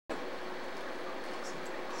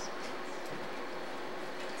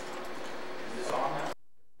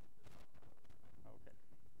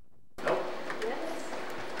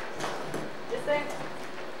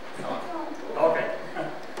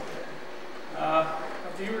A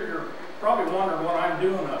few of you are probably wondering what I'm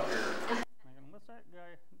doing up here. Thinking, what's that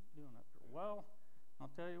guy doing up here? Well,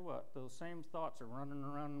 I'll tell you what, those same thoughts are running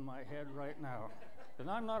around in my head right now. Because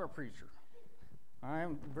I'm not a preacher.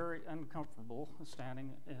 I'm very uncomfortable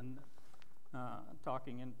standing and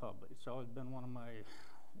talking in public. So it's been one of my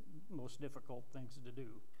most difficult things to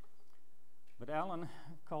do. But Alan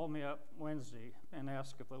called me up Wednesday and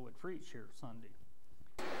asked if I would preach here Sunday.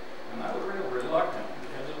 And I was real reluctant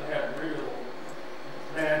because I had real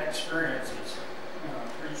bad experiences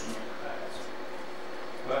preaching in the past.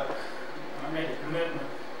 But I made a commitment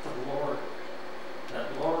to the Lord that,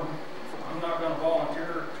 Lord, I'm not going to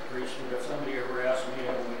volunteer to preach, but if somebody ever asks me, I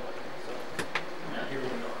will. So, yeah, here we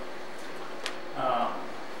go.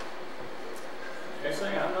 Like I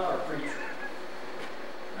say, I'm not a preacher.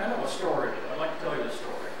 I know a story. I'd like to tell you the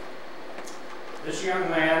story. This young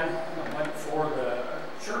man went before the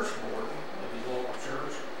church board of his local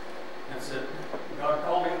church and said God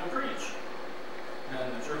called him to preach.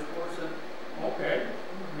 And the church board said, okay,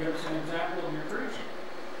 give us an example of your preaching.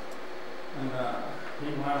 And he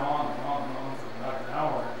went on and on and on for about an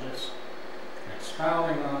hour, just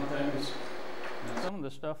expounding on things. And some of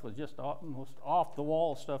the stuff was just most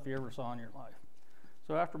off-the-wall stuff you ever saw in your life.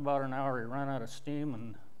 So after about an hour, he ran out of steam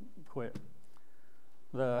and quit.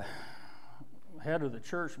 The head of the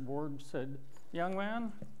church board said, young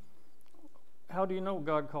man, how do you know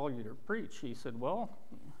God called you to preach? He said, well,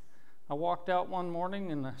 I walked out one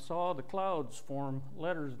morning and I saw the clouds form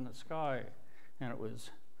letters in the sky, and it was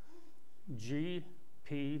GPC.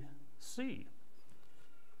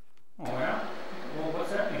 Oh, yeah? Well,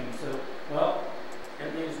 what's that mean? He said, well,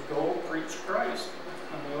 it means go preach Christ.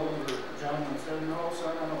 And the older gentleman said, no,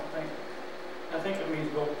 son, I think it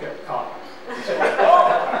means go get cotton.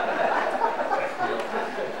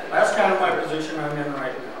 That's kind of my position I'm in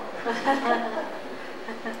right now.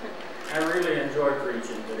 I really enjoy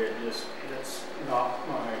preaching, but it's not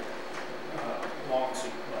my long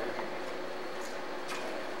seat life.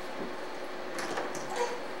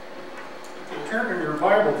 You turn in your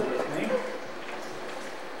Bibles with me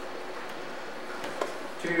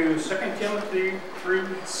to 2 Timothy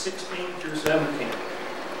 3:16 through 17.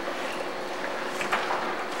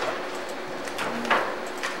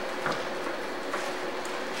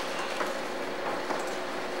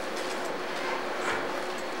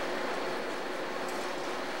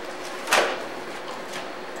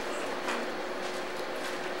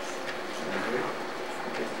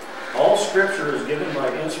 All Scripture is given by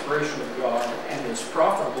inspiration of God and is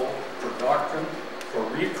profitable for doctrine, for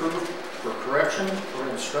reproof, for correction, for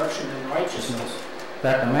instruction in righteousness,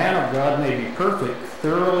 that the man of God may be perfect,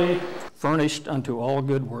 thoroughly furnished unto all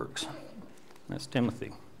good works. That's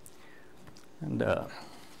Timothy. And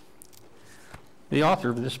the author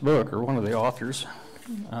of this book, or one of the authors,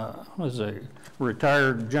 was a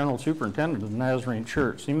retired general superintendent of the Nazarene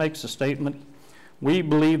Church. He makes a statement, we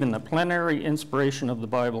believe in the plenary inspiration of the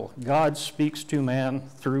Bible. God speaks to man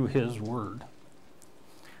through his word.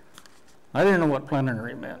 I didn't know what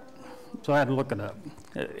plenary meant, so I had to look it up.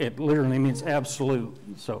 It literally means absolute.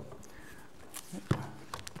 So,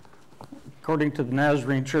 according to the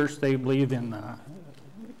Nazarene Church, they believe in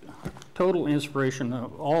total inspiration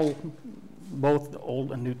of both the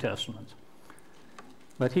Old and New Testaments.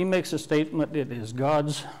 But he makes a statement, it is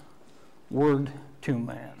God's word to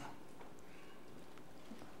man.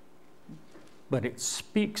 But it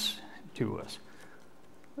speaks to us.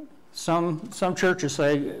 Some churches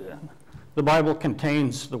say the Bible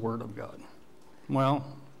contains the Word of God. Well,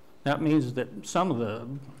 that means that some of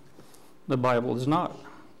the Bible is not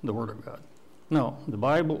the Word of God. No, the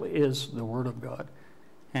Bible is the Word of God.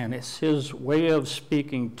 And it's His way of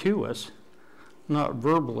speaking to us, not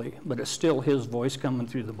verbally, but it's still His voice coming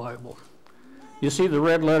through the Bible. You see the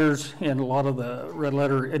red letters in a lot of the red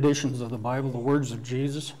letter editions of the Bible, the words of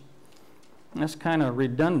Jesus. That's kind of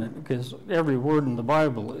redundant because every word in the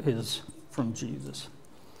Bible is from Jesus.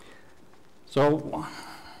 So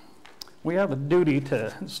we have a duty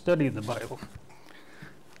to study the Bible.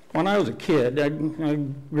 When I was a kid, I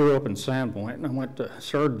grew up in Sandpoint, and I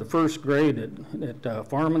started the first grade at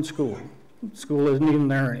Farman School. School isn't even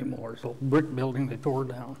there anymore. It's a brick building they tore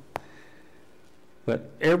down.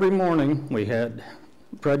 But every morning we had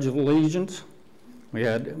Pledge of Allegiance, we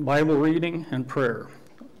had Bible reading and prayer,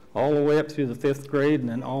 all the way up through the 5th grade, and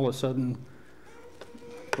then all of a sudden,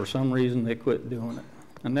 for some reason, they quit doing it.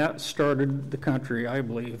 And that started the country, I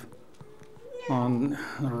believe, on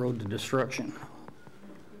the road to destruction.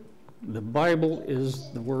 The Bible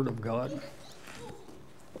is the Word of God.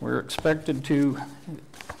 We're expected to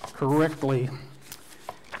correctly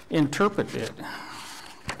interpret it.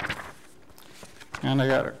 And I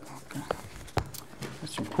got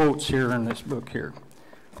some quotes here in this book here.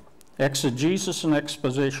 Exegesis and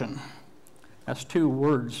exposition. That's two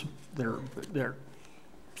words. They're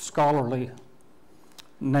scholarly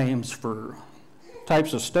names for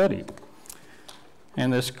types of study.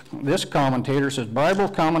 And this commentator says, Bible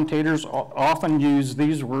commentators often use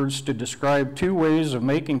these words to describe two ways of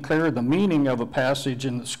making clear the meaning of a passage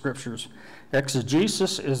in the scriptures.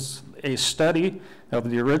 Exegesis is a study of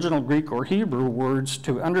the original Greek or Hebrew words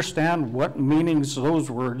to understand what meanings those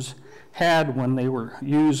words had when they were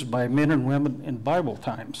used by men and women in Bible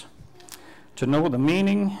times. To know the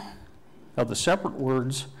meaning of the separate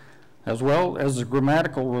words as well as the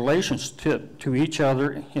grammatical relationship to each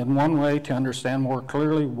other in one way to understand more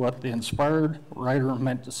clearly what the inspired writer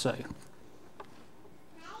meant to say.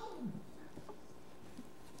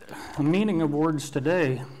 The meaning of words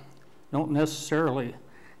today don't necessarily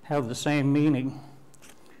have the same meaning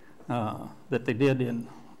that they did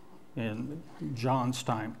in John's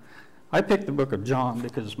time. I picked the book of John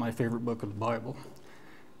because it's my favorite book of the Bible.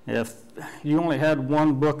 If you only had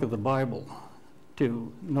one book of the Bible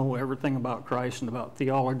to know everything about Christ and about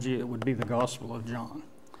theology, it would be the Gospel of John.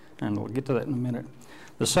 And we'll get to that in a minute.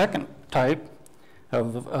 The second type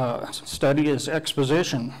of study is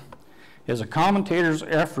exposition, is a commentator's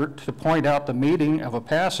effort to point out the meaning of a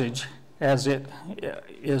passage as it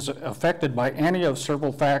is affected by any of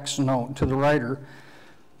several facts known to the writer,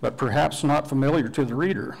 but perhaps not familiar to the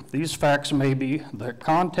reader. These facts may be the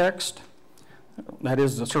context, that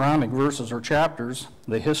is the surrounding verses or chapters,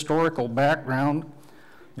 the historical background,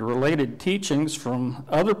 the related teachings from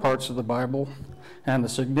other parts of the Bible, and the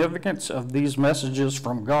significance of these messages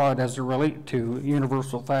from God as they relate to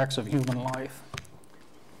universal facts of human life.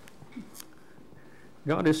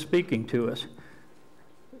 God is speaking to us,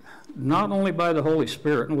 not only by the Holy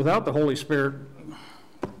Spirit, and without the Holy Spirit,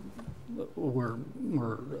 we're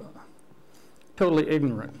totally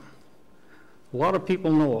ignorant. A lot of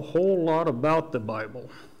people know a whole lot about the Bible.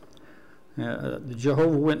 The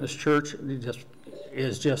Jehovah's Witness Church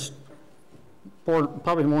is just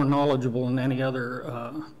probably more knowledgeable than any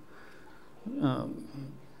other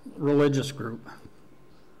religious group,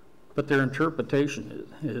 but their interpretation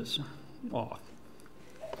is off.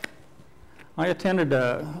 I attended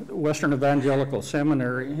a Western Evangelical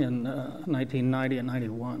Seminary in 1990 and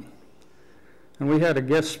 91, and we had a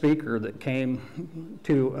guest speaker that came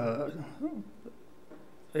to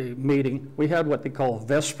a meeting. We had what they call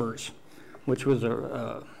Vespers, which was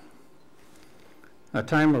a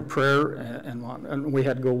time of prayer, and we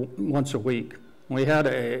had to go once a week. We had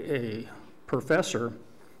a professor,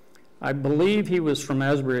 I believe he was from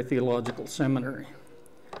Asbury Theological Seminary,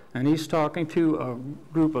 and he's talking to a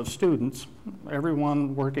group of students,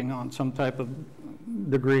 everyone working on some type of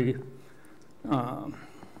degree,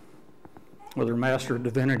 whether Master of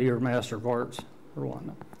Divinity or Master of Arts or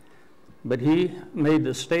whatnot. But he made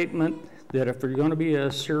the statement that if you're going to be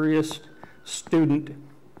a serious student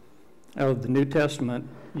of the New Testament,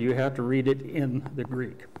 you have to read it in the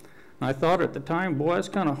Greek. And I thought at the time, boy, that's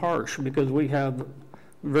kind of harsh, because we have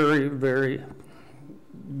very, very,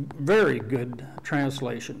 very good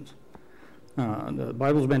translations. The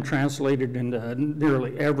Bible's been translated into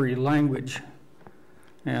nearly every language,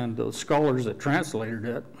 and the scholars that translated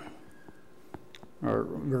it are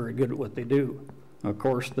very good at what they do. Of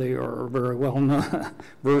course, they are very well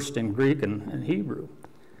versed in Greek and Hebrew.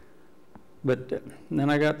 But then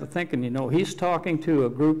I got to thinking, he's talking to a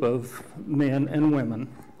group of men and women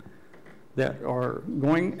that are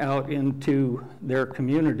going out into their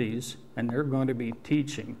communities, and they're going to be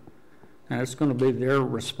teaching. And it's going to be their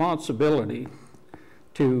responsibility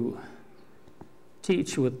to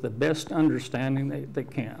teach with the best understanding they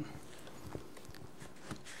can.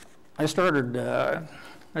 I started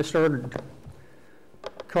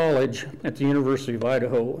college at the University of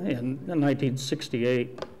Idaho in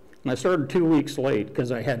 1968, and I started 2 weeks late because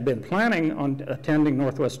I had been planning on attending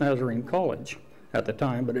Northwest Nazarene College at the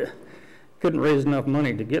time, but it couldn't raise enough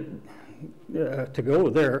money to get to go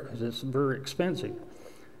there because it's very expensive.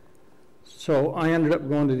 So I ended up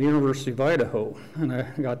going to the University of Idaho, and I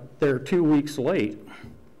got there 2 weeks late.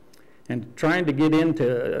 And trying to get into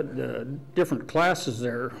the different classes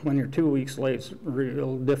there when you're 2 weeks late is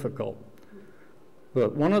real difficult.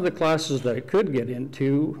 But one of the classes that I could get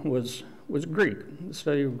into was Greek, the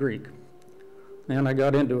study of Greek. And I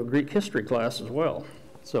got into a Greek history class as well.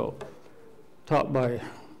 So, taught by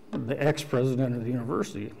the ex-president of the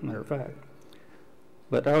university, as a matter of fact.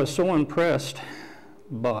 But I was so impressed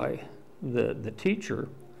by the teacher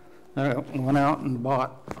that I went out and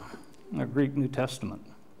bought a Greek New Testament.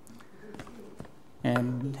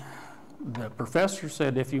 And the professor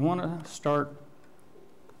said, if you want to start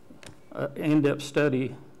an in-depth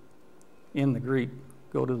study in the Greek,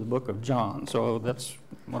 go to the book of John. So that's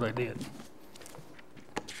what I did.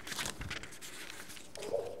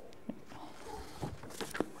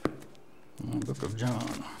 Book of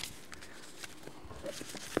John.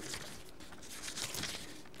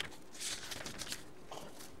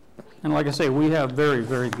 And like I say, we have very,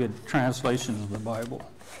 very good translations of the Bible.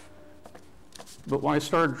 But when I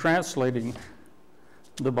started translating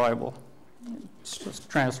the Bible,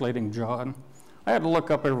 translating John, I had to look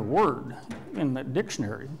up every word in the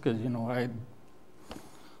dictionary because, you know, I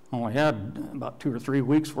only had about 2 or 3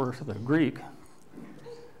 weeks worth of the Greek.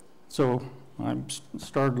 So I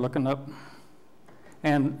started looking up,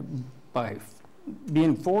 and by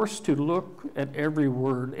being forced to look at every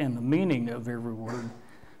word and the meaning of every word,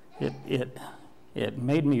 it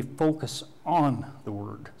made me focus on the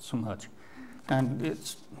word so much. And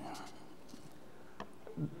it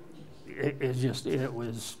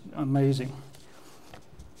was amazing.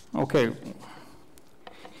 Okay,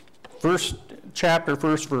 first chapter,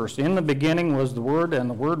 first verse. In the beginning was the Word, and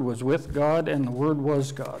the Word was with God, and the Word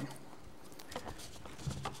was God.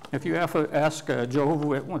 If you have to ask a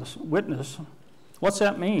Jehovah's Witness, what's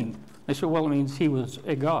that mean? They say, well, it means he was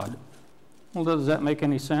a God. Well, does that make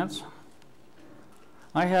any sense?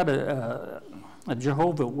 I had a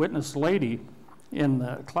Jehovah's Witness lady in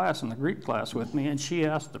the class, in the Greek class with me, and she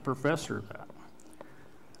asked the professor that.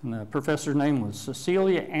 And the professor's name was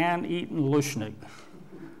Cecilia Ann Eaton Lushnig.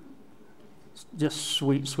 Just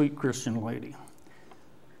sweet, sweet Christian lady.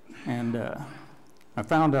 And I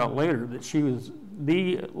found out later that she was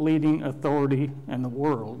the leading authority in the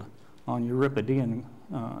world on Euripidean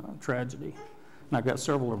tragedy. And I've got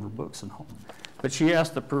several of her books at home. But she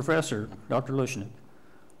asked the professor, Dr. Lushnig,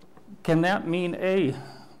 can that mean a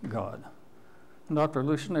God? And Dr.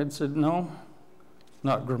 Lushnig said, no,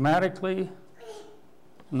 not grammatically,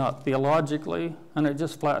 not theologically, and it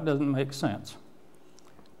just flat doesn't make sense.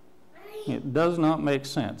 It does not make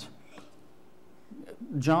sense.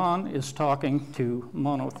 John is talking to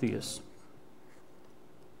monotheists.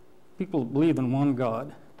 People believe in one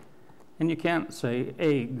God, and you can't say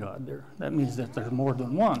a God there. That means that there's more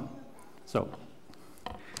than one. So,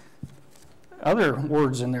 other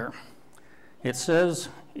words in there. It says,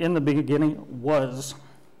 in the beginning was.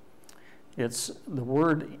 It's the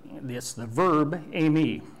verb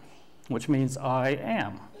eimi, which means I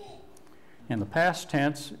am. In the past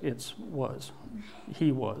tense, it's was.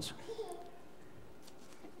 He was.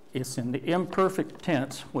 It's in the imperfect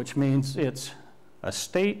tense, which means it's a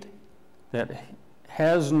state that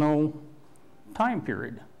has no time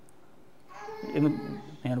period.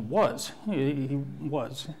 And was. He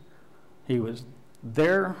was. He was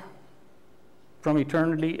there from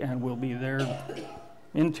eternity and will be there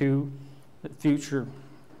into the future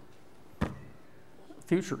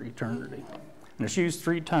eternity. And it's used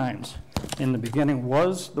 3 times. In the beginning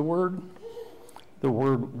was the Word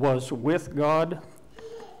was with God,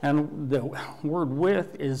 and the word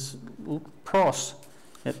with is pros.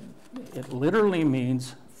 It literally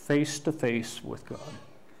means face to face with God,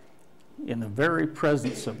 in the very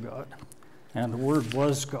presence of God. And the Word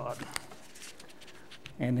was God.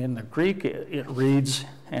 And in the Greek it reads,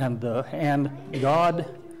 and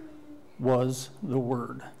God was the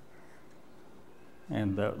Word.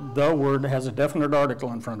 And the word has a definite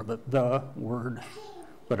article in front of it, the Word,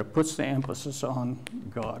 but it puts the emphasis on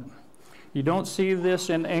God. You don't see this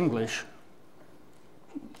in English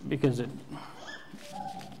because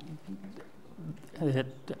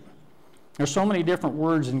there's so many different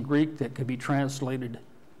words in Greek that could be translated,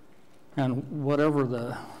 and whatever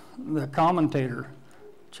the commentator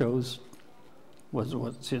chose was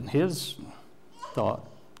what's in his thought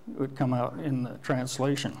would come out in the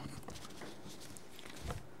translation.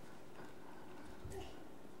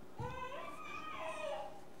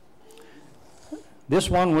 This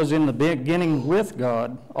one was in the beginning with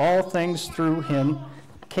God. All things through him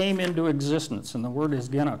came into existence. And the word is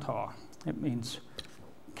genata. It means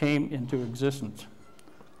came into existence.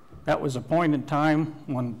 That was a point in time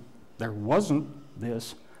when there wasn't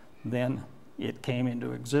this, then it came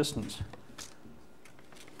into existence.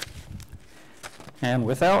 And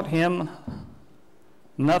without him,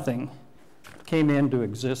 nothing came into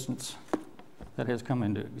existence that has come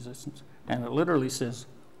into existence. And it literally says,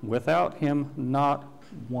 without him, not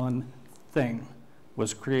one thing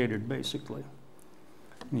was created, basically.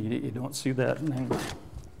 You don't see that in English.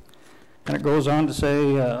 And it goes on to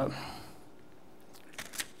say,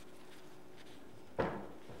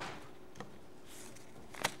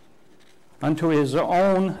 unto his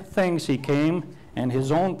own things he came, and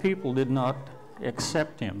his own people did not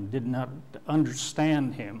accept him, did not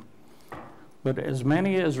understand him. But as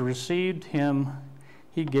many as received him,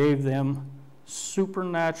 he gave them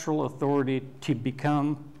supernatural authority to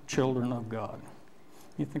become children of God.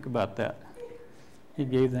 You think about that. He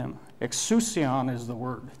gave them. Exousion is the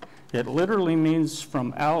word. It literally means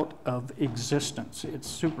from out of existence. It's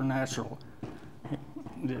supernatural.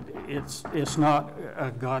 It's not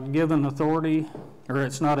a God-given authority, or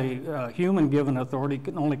it's not a human-given authority. It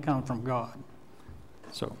can only come from God.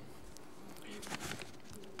 So,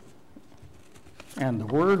 and the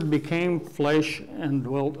Word became flesh and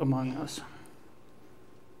dwelt among us.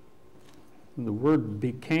 The Word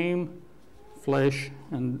became flesh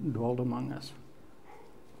and dwelt among us.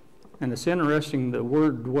 And it's interesting, the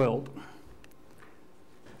word dwelt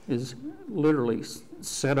is literally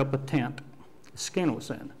set up a tent. Skin was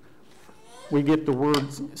in. We get the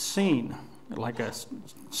word seen, like a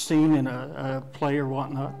scene in a play or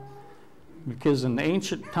whatnot, because in the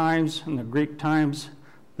ancient times, in the Greek times,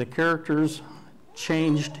 the characters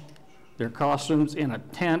changed their costumes in a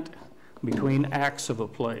tent between acts of a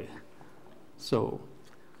play. So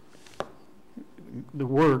the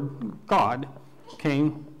word God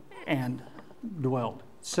came and dwelt,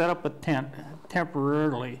 set up a tent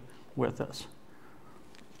temporarily with us.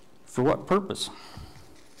 For what purpose?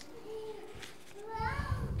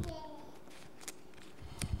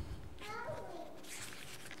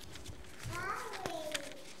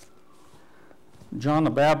 John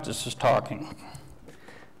the Baptist is talking,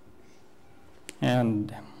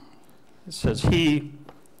 and it says, he,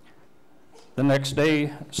 the next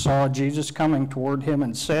day, saw Jesus coming toward him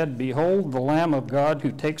and said, behold, the Lamb of God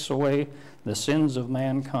who takes away the sins of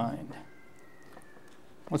mankind.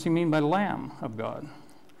 What's he mean by Lamb of God?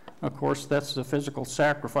 Of course, that's the physical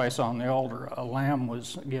sacrifice on the altar. A lamb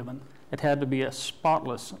was given. It had to be a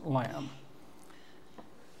spotless lamb.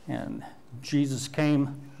 And Jesus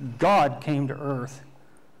came, God came to earth,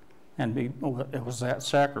 and it was that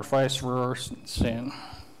sacrifice for our sin.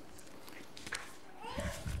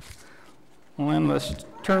 Well, then let's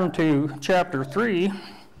turn to chapter 3.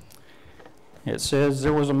 It says,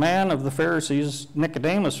 there was a man of the Pharisees,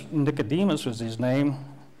 Nicodemus was his name,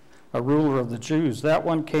 a ruler of the Jews. That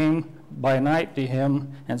one came by night to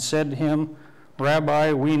him and said to him,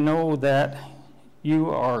 Rabbi, we know that you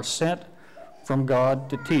are sent from God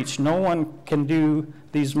to teach. No one can do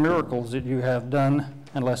these miracles that you have done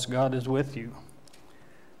unless God is with you.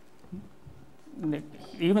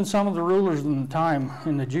 Even some of the rulers in the time,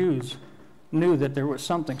 in the Jews, knew that there was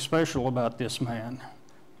something special about this man.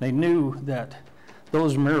 They knew that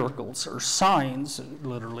those miracles, or signs,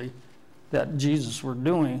 literally, that Jesus were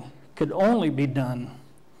doing could only be done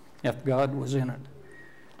if God was in it.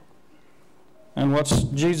 And what's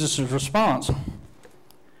Jesus' response?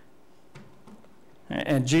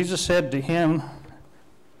 And Jesus said to him,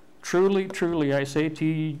 truly, truly, I say to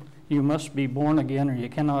you, you must be born again or you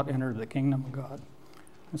cannot enter the kingdom of God.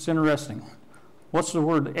 It's interesting. What's the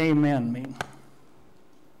word amen mean?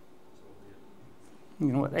 You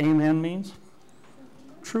know what amen means?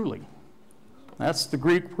 Truly. That's the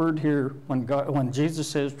Greek word here. When Jesus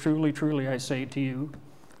says, truly, truly, I say to you,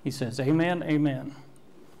 he says, amen, amen.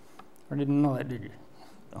 I didn't know that, did you?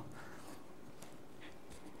 No.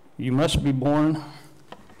 You must be born.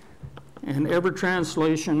 And every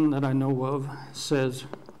translation that I know of says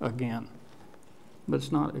again. But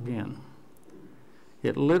it's not again.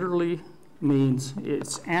 It literally means,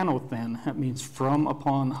 it's anothen. It means from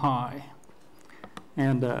upon high.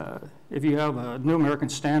 And if you have a New American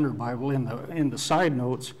Standard Bible, in the side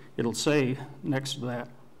notes, it'll say next to that,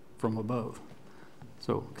 from above.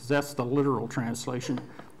 So, because that's the literal translation.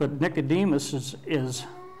 But Nicodemus is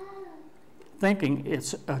thinking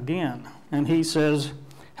it's again. And he says,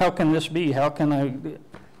 how can this be? How can I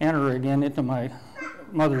enter again into my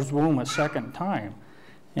mother's womb a second time?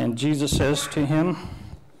 And Jesus says to him,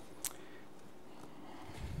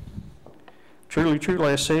 truly, truly,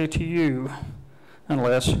 I say to you,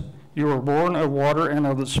 unless you are born of water and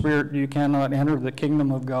of the Spirit, you cannot enter the kingdom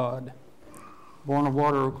of God. Born of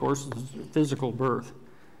water, of course, is physical birth.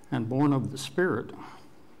 And born of the Spirit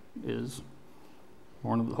is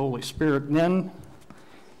born of the Holy Spirit. And then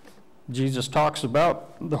Jesus talks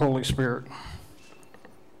about the Holy Spirit.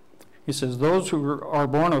 He says, those who are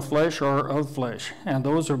born of flesh are of flesh, and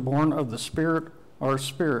those who are born of the Spirit are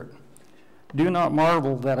spirit. Do not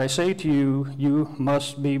marvel that I say to you, you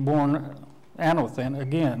must be born anothen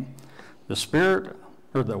again. The Spirit,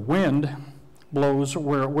 or the wind, blows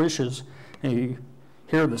where it wishes, and you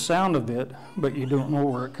hear the sound of it, but you don't know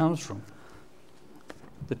where it comes from.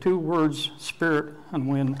 The two words, spirit and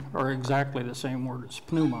wind, are exactly the same word. It's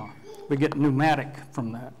pneuma. We get pneumatic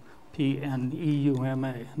from that.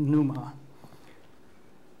 P-N-E-U-M-A, pneuma.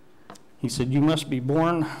 He said, you must be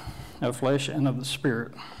born of flesh and of the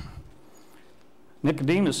Spirit.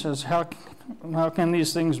 Nicodemus says, how can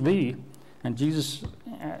these things be? And Jesus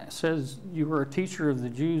says, you are a teacher of the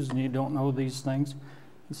Jews and you don't know these things.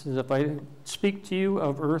 He says, if I speak to you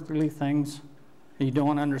of earthly things and you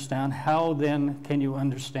don't understand, how then can you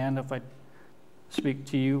understand if I speak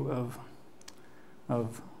to you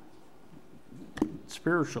of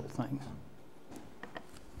spiritual things?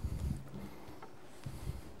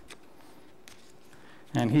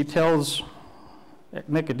 And he tells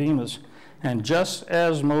Nicodemus, and just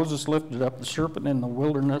as Moses lifted up the serpent in the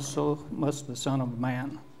wilderness, so must the Son of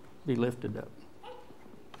Man be lifted up.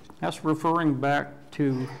 That's referring back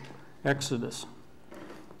to Exodus,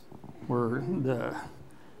 where the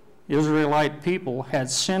Israelite people had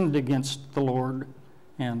sinned against the Lord,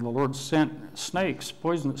 and the Lord sent snakes,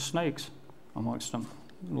 poisonous snakes amongst them.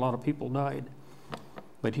 A lot of people died.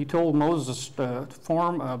 But he told Moses to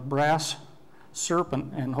form a brass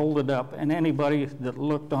serpent and hold it up, and anybody that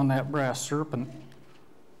looked on that brass serpent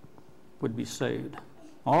would be saved.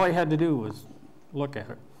 All they had to do was look at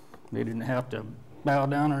it. They didn't have to bow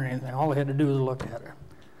down or anything. All they had to do was look at it.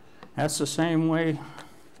 That's the same way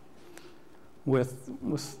with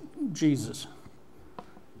Jesus.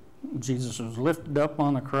 Jesus was lifted up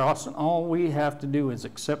on the cross, and all we have to do is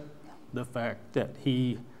accept the fact that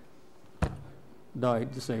he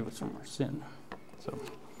died to save us from our sin. So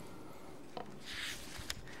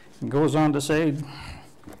it goes on to say,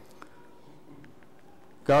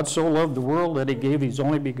 God so loved the world that he gave his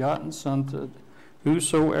only begotten Son, to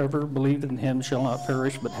whosoever believeth in him shall not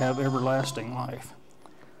perish but have everlasting life.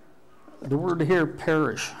 The word here,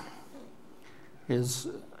 perish, is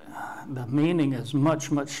the meaning is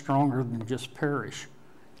much, much stronger than just perish.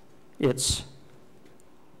 It's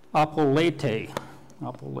apolete,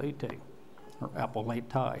 or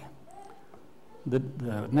apoleti.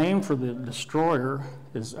 The name for the destroyer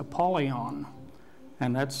is Apollyon,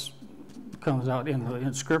 and that's comes out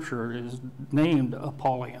in Scripture. It is named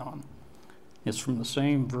Apollyon. It's from the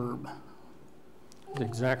same verb. It's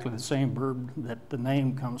exactly the same verb that the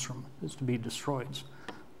name comes from, is to be destroyed.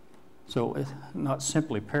 So it's not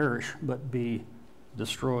simply perish, but be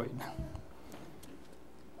destroyed.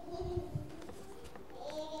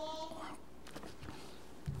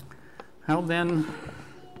 How then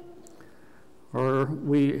are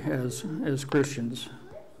we as Christians?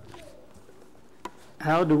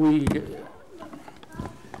 How do we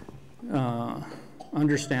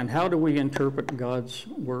understand? How do we interpret God's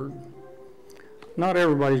word? Not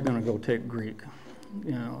everybody's going to go take Greek,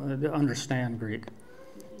 to understand Greek.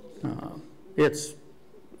 It's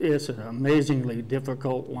an amazingly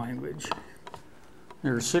difficult language.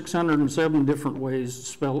 There are 607 different ways to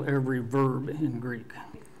spell every verb in Greek.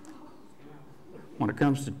 When it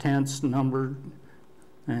comes to tense, numbered,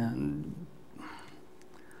 and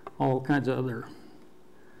all kinds of other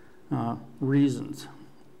reasons.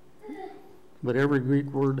 But every Greek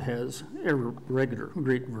word has, every regular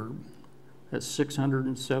Greek verb has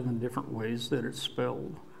 607 different ways that it's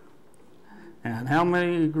spelled. And how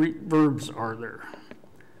many Greek verbs are there?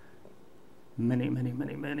 Many, many,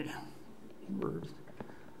 many, many verbs.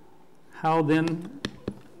 How then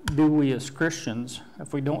do we as Christians,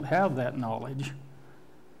 if we don't have that knowledge,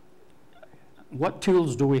 what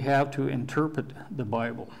tools do we have to interpret the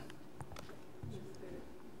Bible?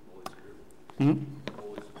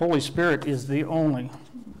 Holy Spirit is the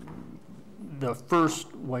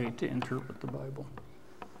first way to interpret the Bible.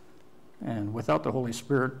 And without the Holy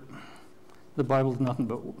Spirit, the Bible is nothing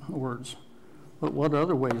but words. But what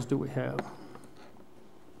other ways do we have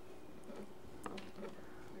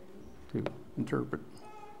to interpret?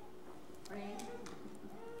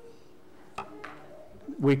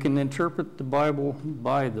 We can interpret the Bible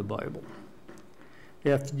by the Bible.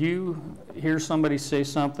 If you hear somebody say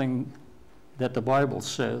something that the Bible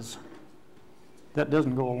says that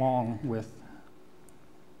doesn't go along with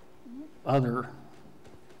other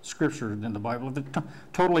scriptures in the Bible, if it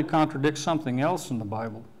totally contradicts something else in the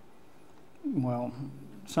Bible, well,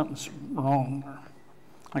 something's wrong.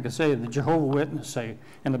 Like I say, the Jehovah's Witnesses say,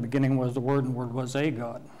 in the beginning was the Word, and the Word was a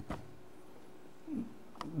God.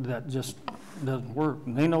 That just doesn't work.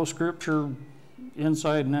 And they know Scripture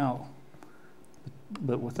inside and out.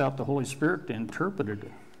 But without the Holy Spirit to interpret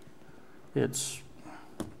it, it's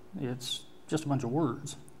just a bunch of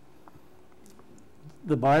words.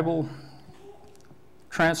 The Bible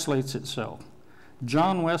translates itself.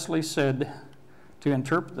 John Wesley said, to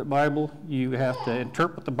interpret the Bible, you have to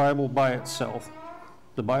interpret the Bible by itself.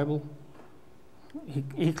 The Bible,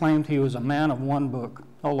 he claimed he was a man of one book,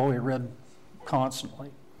 although he read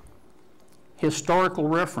constantly. Historical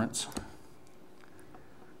reference.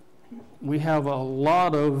 we have a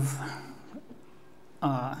lot of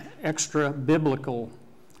extra biblical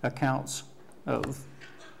accounts of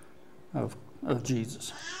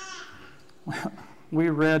Jesus. We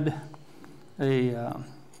read a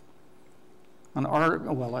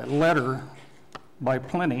letter by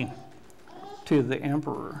Pliny to the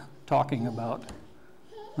emperor talking about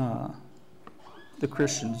the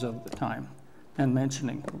Christians of the time and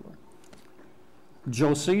mentioning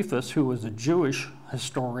Josephus, who was a Jewish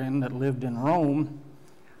historian that lived in Rome,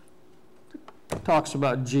 talks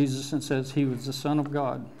about Jesus and says he was the Son of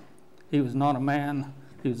God. He was not a man,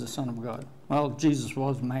 he was the Son of God. Well, Jesus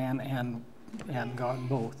was man and God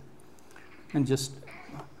both. And just,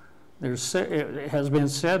 it has been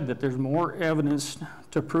said that there's more evidence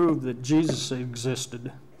to prove that Jesus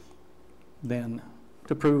existed than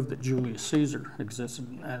to prove that Julius Caesar existed,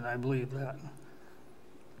 and I believe that.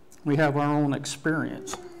 We have our own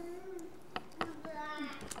experience.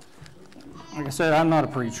 Like I said, I'm not a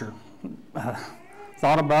preacher.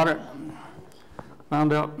 Thought about it,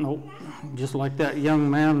 found out, nope, just like that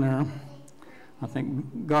young man there. I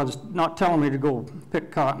think God's not telling me to go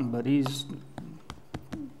pick cotton, but he's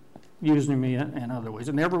using me in other ways.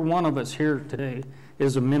 And every one of us here today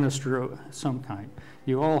is a minister of some kind.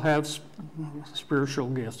 You all have spiritual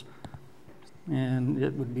gifts, and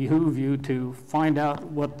it would behoove you to find out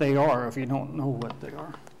what they are if you don't know what they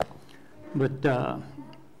are. But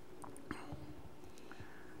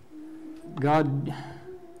God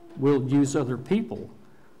will use other people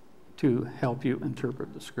to help you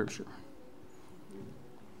interpret the Scripture.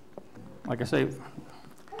 Like I say,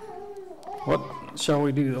 what shall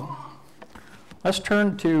we do? Let's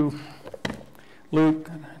turn to Luke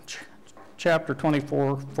chapter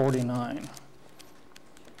 24:49.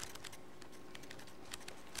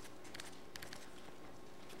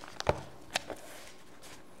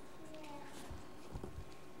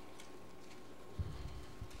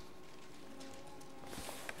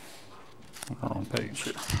 Wrong page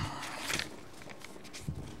here.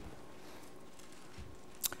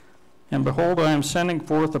 And behold, I am sending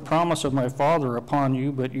forth the promise of my Father upon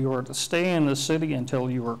you, but you are to stay in the city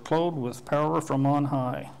until you are clothed with power from on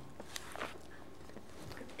high.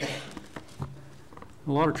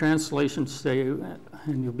 A lot of translations say, and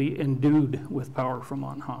you'll be endued with power from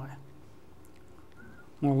on high.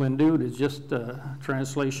 Well, endued is just a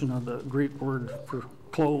translation of the Greek word for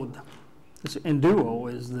clothed. This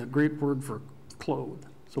enduo is the Greek word for clothed,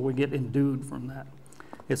 so we get endued from that.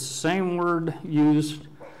 It's the same word used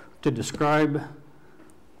to describe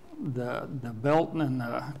the belt and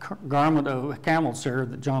the garment of camel's hair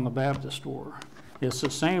that John the Baptist wore. It's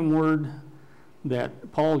the same word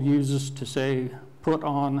that Paul uses to say, put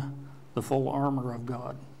on the full armor of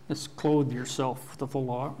God. It's clothe yourself with the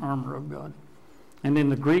full armor of God. And in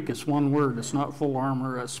the Greek, it's one word. It's not full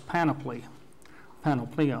armor, it's panoply,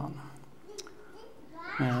 panoplion.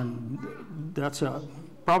 And that's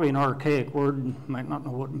probably an archaic word, you might not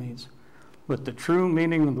know what it means. But the true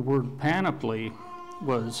meaning of the word panoply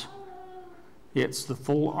was, it's the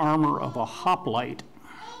full armor of a hoplite.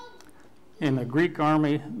 In the Greek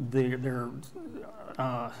army, their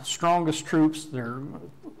strongest troops, their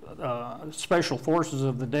special forces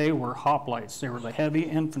of the day were hoplites. They were the heavy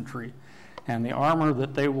infantry. And the armor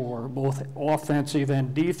that they wore, both offensive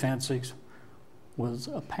and defensive, was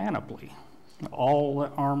a panoply. All the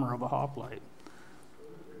armor of a hoplite.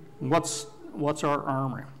 What's our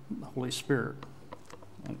armor? The Holy Spirit,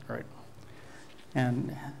 right?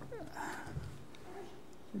 And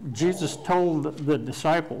Jesus told the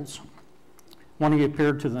disciples when he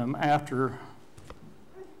appeared to them after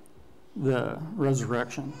the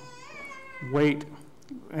resurrection, wait,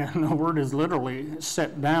 and the word is literally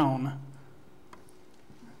set down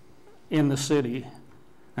in the city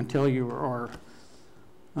until you are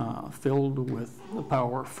filled with the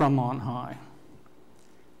power from on high.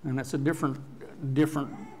 And that's a different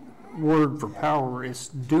word for power. Is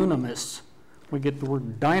dunamis. We get the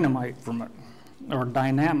word dynamite from it, or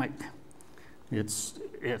dynamic. It's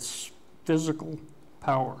physical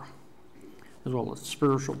power as well as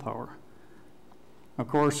spiritual power. Of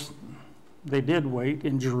course, they did wait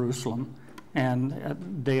in Jerusalem, and at the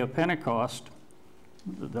day of Pentecost,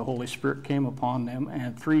 the Holy Spirit came upon them,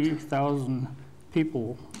 and 3,000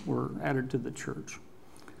 people were added to the church.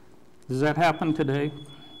 Does that happen today?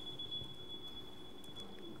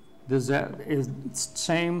 Is the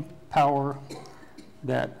same power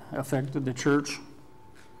that affected the church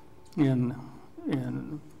in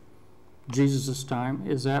Jesus' time,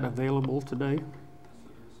 is that available today?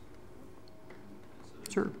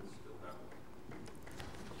 Sure.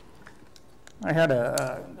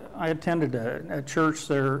 I attended a church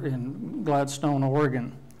there in Gladstone,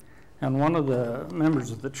 Oregon, And one of the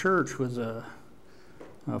members of the church was a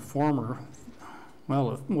former,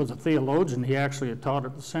 well, was a theologian. He actually had taught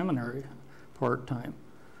at the seminary part-time.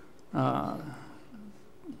 And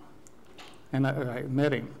I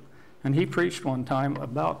met him. And he preached one time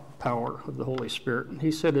about power of the Holy Spirit. And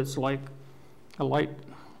he said it's like a light.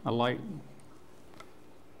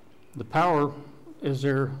 The power is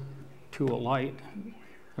there to a light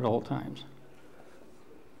at all times.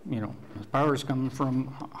 You know, the power is coming from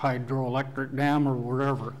hydroelectric dam or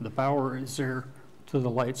wherever. The power is there to the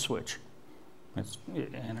light switch.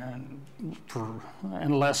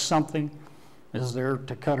 Unless something is there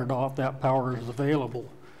to cut it off, that power is available.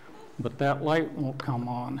 But that light won't come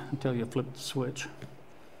on until you flip the switch.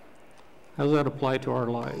 How does that apply to our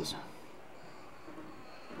lives?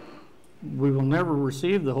 We will never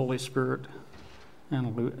receive the Holy Spirit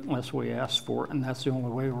unless we ask for it, and that's the only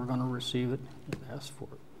way we're going to receive it, is ask for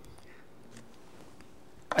it.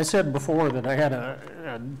 I said before that I had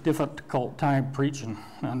a difficult time preaching,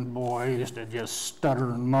 and boy, I used to just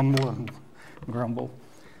stutter and mumble and grumble.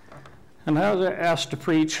 And I was asked to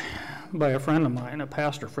preach by a friend of mine, a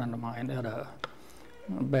pastor friend of mine, at a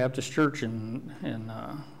Baptist church in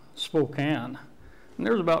Spokane. And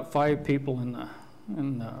there was about 5 people in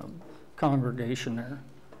the congregation there.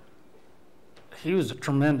 He was a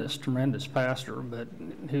tremendous pastor, but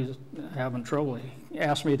he was having trouble. He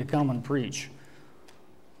asked me to come and preach.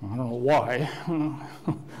 I don't know why.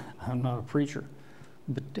 I'm not a preacher.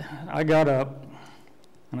 But I got up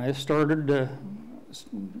and I started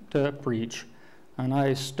to preach, and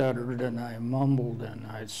I stuttered and I mumbled and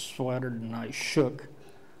I sweated and I shook,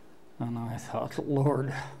 and I thought,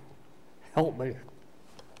 Lord, help me.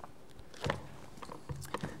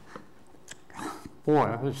 Boy,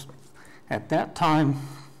 I was, at that time,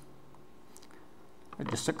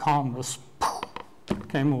 just a calmness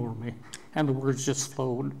came over me, and the words just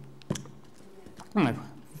flowed. And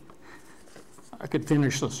I could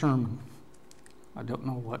finish the sermon. I don't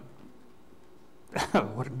know what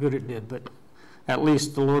good it did, but at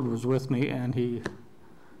least the Lord was with me, and He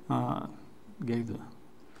gave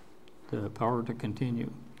the power to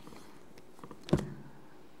continue.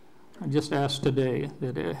 I just ask today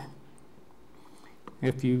that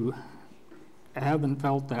if you haven't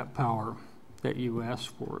felt that power, that you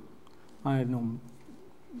ask for it. I know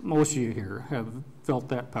most of you here have felt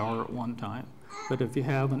that power at one time, but if you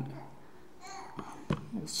haven't,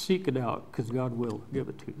 seek it out, because God will give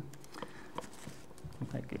it to you.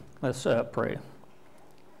 Thank you. Let's pray.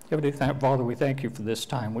 Heavenly Father, we thank you for this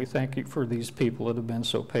time. We thank you for these people that have been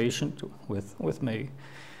so patient with me.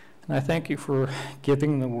 And I thank you for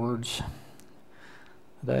giving the words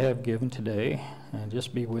that I have given today. And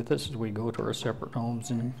just be with us as we go to our separate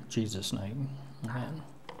homes in Jesus' name. Amen.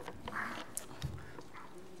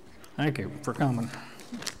 Thank you for coming.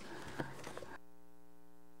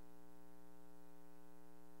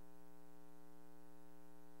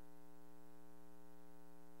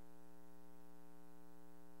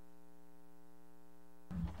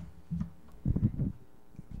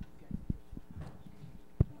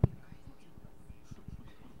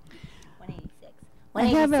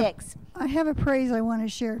 I have a praise I want to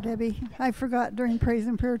share, Debbie. I forgot during praise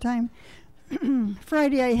and prayer time.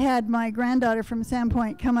 Friday I had my granddaughter from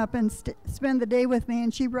Sandpoint come up and spend the day with me,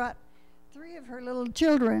 and she brought 3 of her little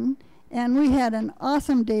children, and we had an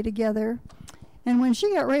awesome day together. And when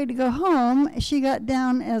she got ready to go home, she got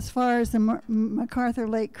down as far as the MacArthur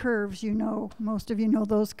Lake curves. You know, most of you know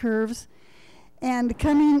those curves. And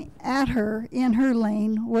coming at her in her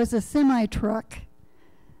lane was a semi-truck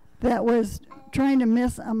that was trying to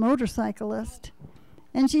miss a motorcyclist.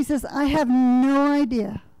 And she says, I have no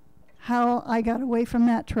idea how I got away from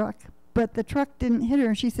that truck, but the truck didn't hit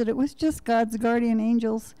her. She said it was just God's guardian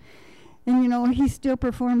angels. And you know, He still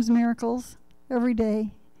performs miracles every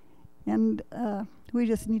day. And we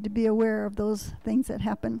just need to be aware of those things that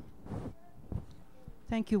happen.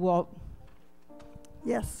 Thank you, Walt.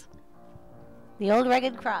 Yes. The Old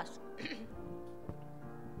Rugged Cross.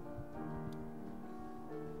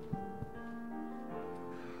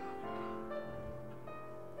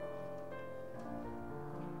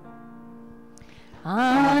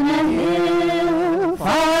 On a hill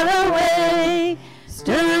far away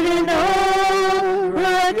stood an old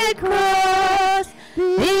rugged cross,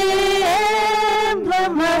 the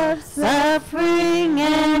emblem of suffering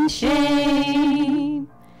and shame.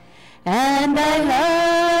 And I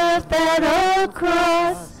love that old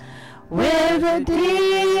cross where the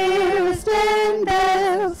dearest and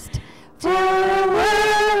best for